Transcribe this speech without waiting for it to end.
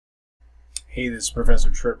Hey, this is Professor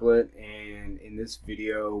Triplet, and in this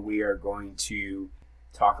video we are going to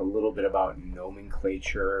talk a little bit about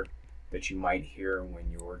nomenclature that you might hear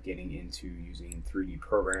when you're getting into using 3D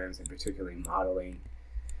programs and particularly modeling.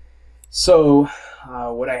 So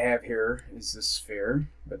what I have here is this sphere,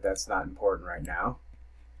 but that's not important right now.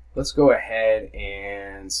 Let's go ahead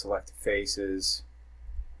and select the faces.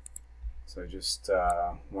 So I just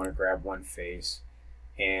want to grab one face,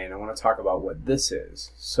 and I want to talk about what this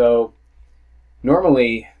is. So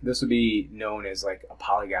normally, this would be known as like a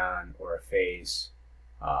polygon or a face,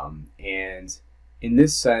 and in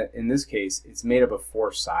this case, it's made up of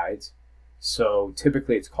 4 sides. So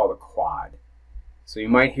typically, it's called a quad. So you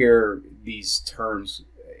might hear these terms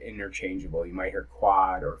interchangeable. You might hear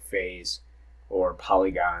quad or face or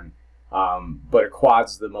polygon, but a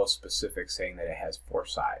quad's the most specific, saying that it has 4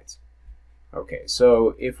 sides. Okay,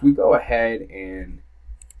 so if we go ahead and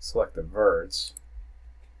select the verts.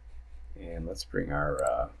 And let's bring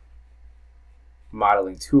our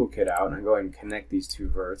modeling toolkit out, and I'll go ahead and connect these 2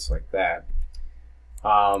 verts like that.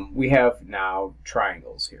 We have now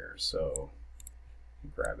triangles here, so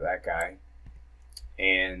grab that guy.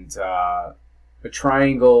 And a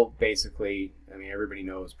triangle, basically, I mean, everybody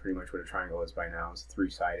knows pretty much what a triangle is by now. It's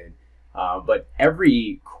 3-sided. But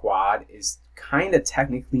every quad is kind of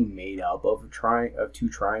technically made up of 2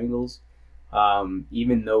 triangles,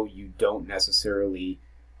 even though you don't necessarily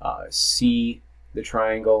see the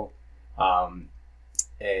triangle.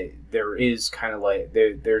 There is kind of like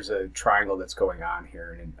there's a triangle that's going on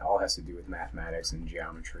here, and it all has to do with mathematics and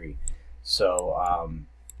geometry. So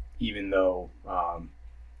even though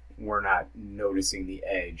we're not noticing the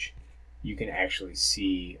edge, you can actually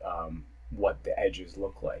see what the edges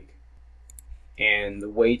look like. And the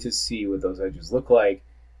way to see what those edges look like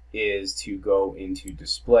is to go into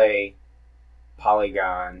display,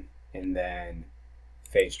 polygon, and then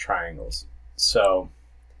face triangles. So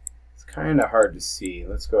it's kind of hard to see.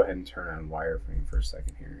 Let's go ahead and turn on wireframe for a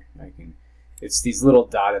second here. It's these little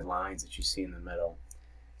dotted lines that you see in the middle.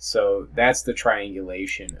 So that's the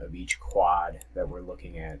triangulation of each quad that we're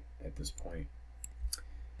looking at this point.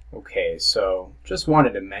 Okay, so just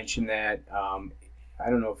wanted to mention that. I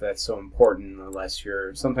don't know if that's so important unless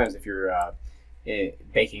sometimes if you're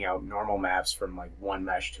baking out normal maps from like one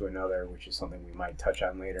mesh to another, which is something we might touch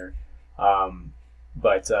on later.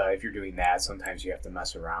 But if you're doing that, sometimes you have to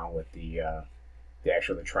mess around with the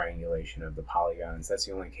triangulation of the polygons. That's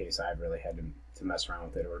the only case I've really had to mess around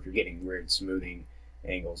with it. Or if you're getting weird smoothing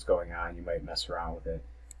angles going on, you might mess around with it.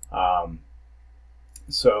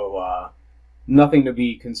 Nothing to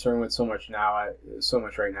be concerned with so much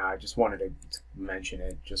right now. I just wanted to mention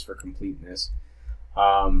it just for completeness.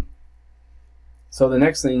 So the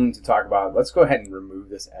next thing to talk about, let's go ahead and remove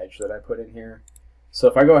this edge that I put in here. So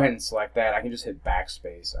if I go ahead and select that, I can just hit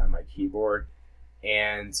backspace on my keyboard,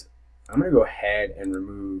 and I'm going to go ahead and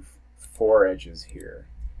remove 4 edges here.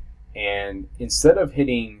 And instead of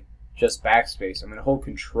hitting just backspace, I'm going to hold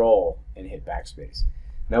Control and hit backspace.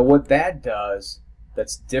 Now what that does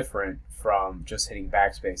that's different from just hitting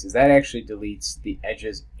backspace is that actually deletes the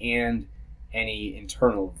edges and any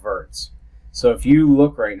internal verts. So if you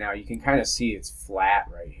look right now, you can kind of see it's flat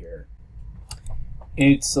right here.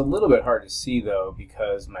 It's a little bit hard to see though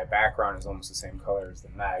because my background is almost the same color as the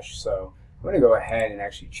mesh. So I'm going to go ahead and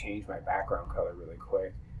actually change my background color really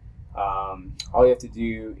quick. All you have to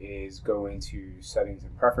do is go into settings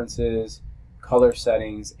and preferences, color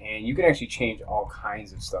settings, and you can actually change all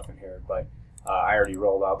kinds of stuff in here, but I already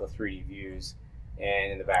rolled out the 3D views,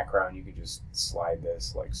 and in the background you could just slide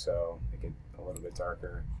this like so, make it a little bit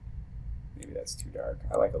darker. Maybe that's too dark.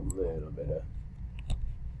 I like a little bit of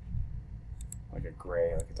like a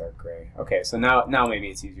gray, like a dark gray. Okay, so now maybe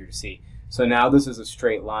it's easier to see. So now this is a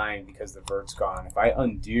straight line because the vert's gone. If I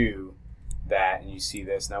undo that and you see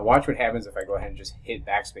this, now watch what happens if I go ahead and just hit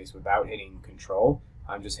backspace without hitting Control.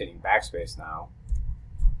 I'm just hitting backspace now.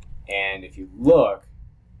 And if you look,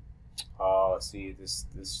 oh, see, this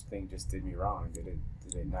thing just did me wrong. Did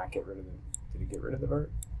it not get rid of did it get rid of the vert?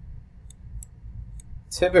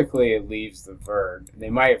 Typically, it leaves the vert. They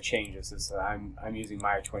might have changed this. I'm using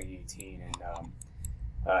Maya 2018,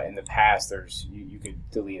 and in the past, you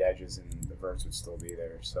could delete edges and the verts would still be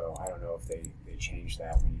there. So I don't know if they changed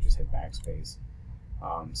that when you just hit backspace.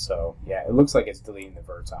 So yeah, it looks like it's deleting the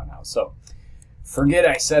verts out now. So forget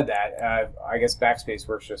I said that. I guess backspace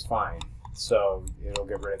works just fine. So it'll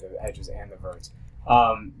get rid of the edges and the verts.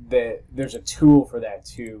 There's a tool for that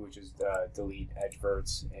too, which is delete edge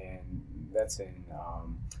verts, and that's in.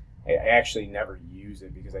 I actually never use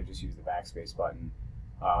it because I just use the backspace button.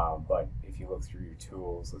 But if you look through your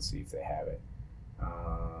tools, let's see if they have it.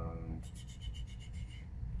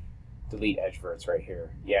 delete edge verts right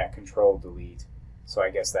here. Yeah, control delete. So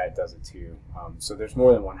I guess that does it too. So there's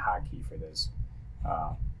more than one hotkey for this.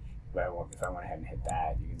 But if I went ahead and hit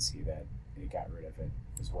that, you can see that it got rid of it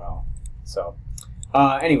as well. So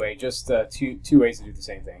anyway, just two ways to do the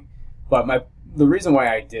same thing. But the reason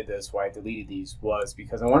why I did this, why I deleted these, was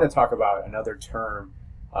because I want to talk about another term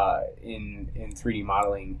in 3D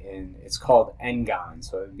modeling. It's called Ngons.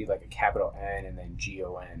 So it would be like a capital N and then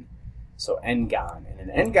G-O-N. So Ngon. And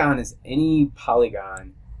an Ngon is any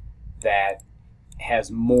polygon that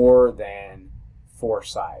has more than 4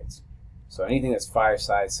 sides. So anything that's 5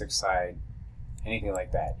 sides, 6 sides, anything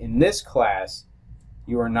like that. In this class,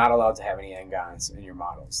 you are not allowed to have any Ngons in your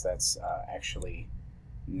models. That's actually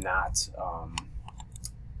not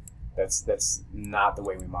that's not the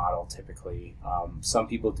way we model typically. Some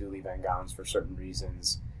people do leave Ngons for certain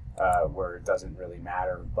reasons where it doesn't really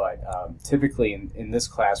matter. But typically in this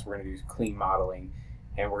class, we're going to do clean modeling,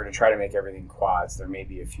 and we're going to try to make everything quads. There may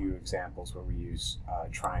be a few examples where we use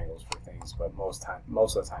triangles for things, but most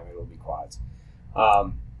of the time it will be quads.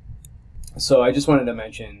 So I just wanted to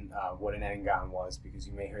mention what an Ngon was, because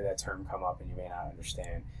you may hear that term come up and you may not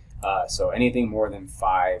understand. So anything more than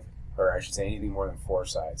 5, or I should say anything more than 4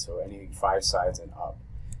 sides, so anything 5 sides and up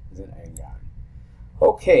is an Ngon.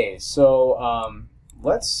 Okay, so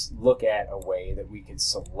let's look at a way that we could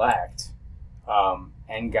select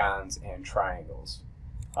Ngons and triangles.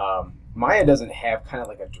 Maya doesn't have kind of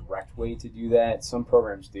like a direct way to do that. Some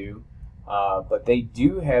programs do, but they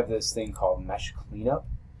do have this thing called mesh cleanup,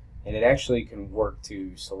 and it actually can work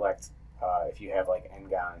to select if you have like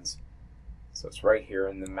Ngons. So it's right here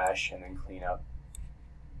in the mesh and then cleanup.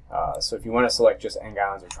 So if you want to select just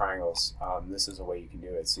Ngons or triangles, this is a way you can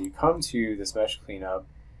do it. So you come to this mesh cleanup,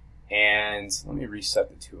 and let me reset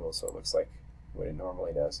the tool so it looks like what it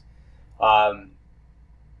normally does.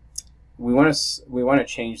 We want to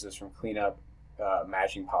change this from cleanup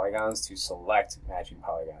matching polygons to select matching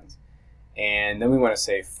polygons, and then we want to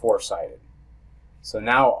say 4-sided. So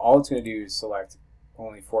now all it's going to do is select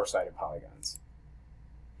only 4-sided polygons.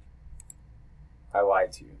 I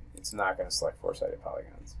lied to you. It's not going to select 4-sided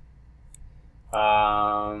polygons.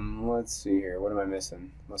 Let's see here. What am I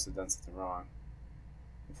missing? Must have done something wrong.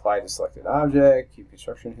 Apply to selected object. Keep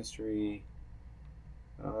construction history.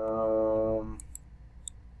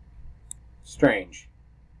 Strange.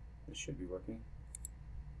 This should be working.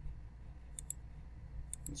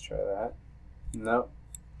 Let's try that. Nope.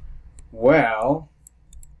 Well,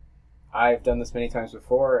 I've done this many times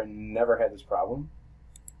before and never had this problem.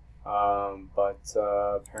 But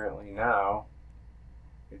apparently now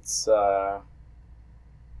it's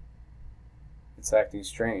acting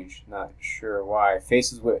strange. Not sure why.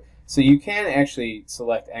 Faces with, so you can actually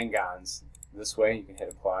select Ngons this way. You can hit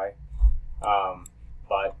apply,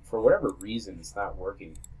 but for whatever reason it's not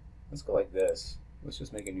working. Let's go like this. Let's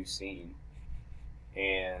just make a new scene,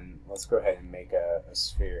 and let's go ahead and make a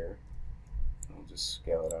sphere. We'll just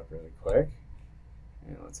scale it up really quick,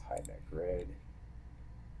 and let's hide that grid.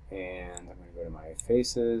 And I'm going to go to my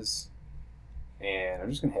faces, and I'm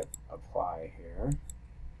just going to hit apply here.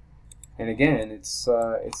 And again, it's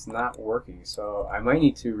not working, so I might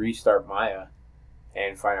need to restart Maya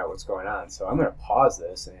and find out what's going on. So I'm going to pause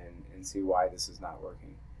this and see why this is not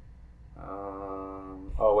working.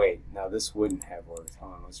 Oh wait, now this wouldn't have worked.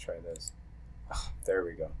 Hold on, let's try this. Oh, there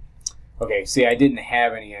we go. Okay, see, I didn't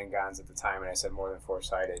have any Ngons at the time, and I said more than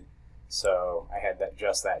 4-sided, so I had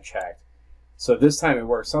just that checked. So this time it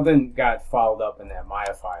worked. Something got fouled up in that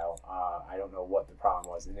Maya file. I don't know what the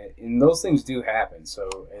problem was. And those things do happen.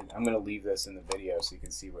 So I'm going to leave this in the video so you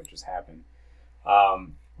can see what just happened.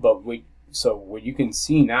 So what you can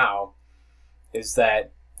see now is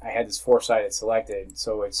that I had this 4-sided selected.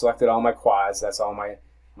 So it selected all my quads. That's all my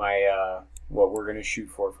what we're going to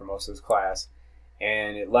shoot for most of this class.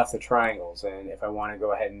 And it left the triangles. And if I want to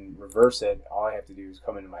go ahead and reverse it, all I have to do is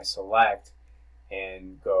come into my select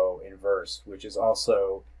and go inverse, which is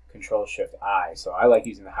also Control-Shift-I. So I like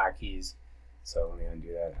using the hotkeys. So let me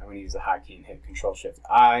undo that. I'm going to use the hotkey and hit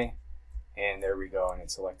Control-Shift-I, and there we go, and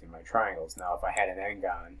it selected my triangles. Now if I had an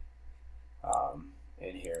Ngon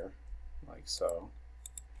in here, like so,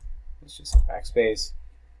 let's just hit backspace,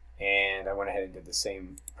 and I went ahead and did the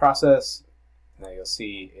same process. Now you'll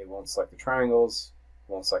see it won't select the triangles,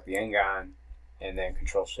 won't select the Ngon, and then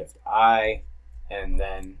Control-Shift-I, and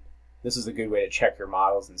then this is a good way to check your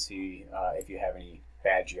models and see if you have any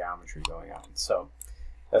bad geometry going on. So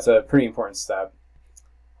that's a pretty important step.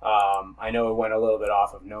 I know it went a little bit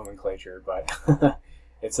off of nomenclature, but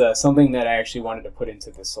it's something that I actually wanted to put into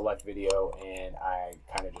the select video, and I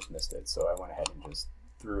kind of just missed it. So I went ahead and just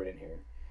threw it in here.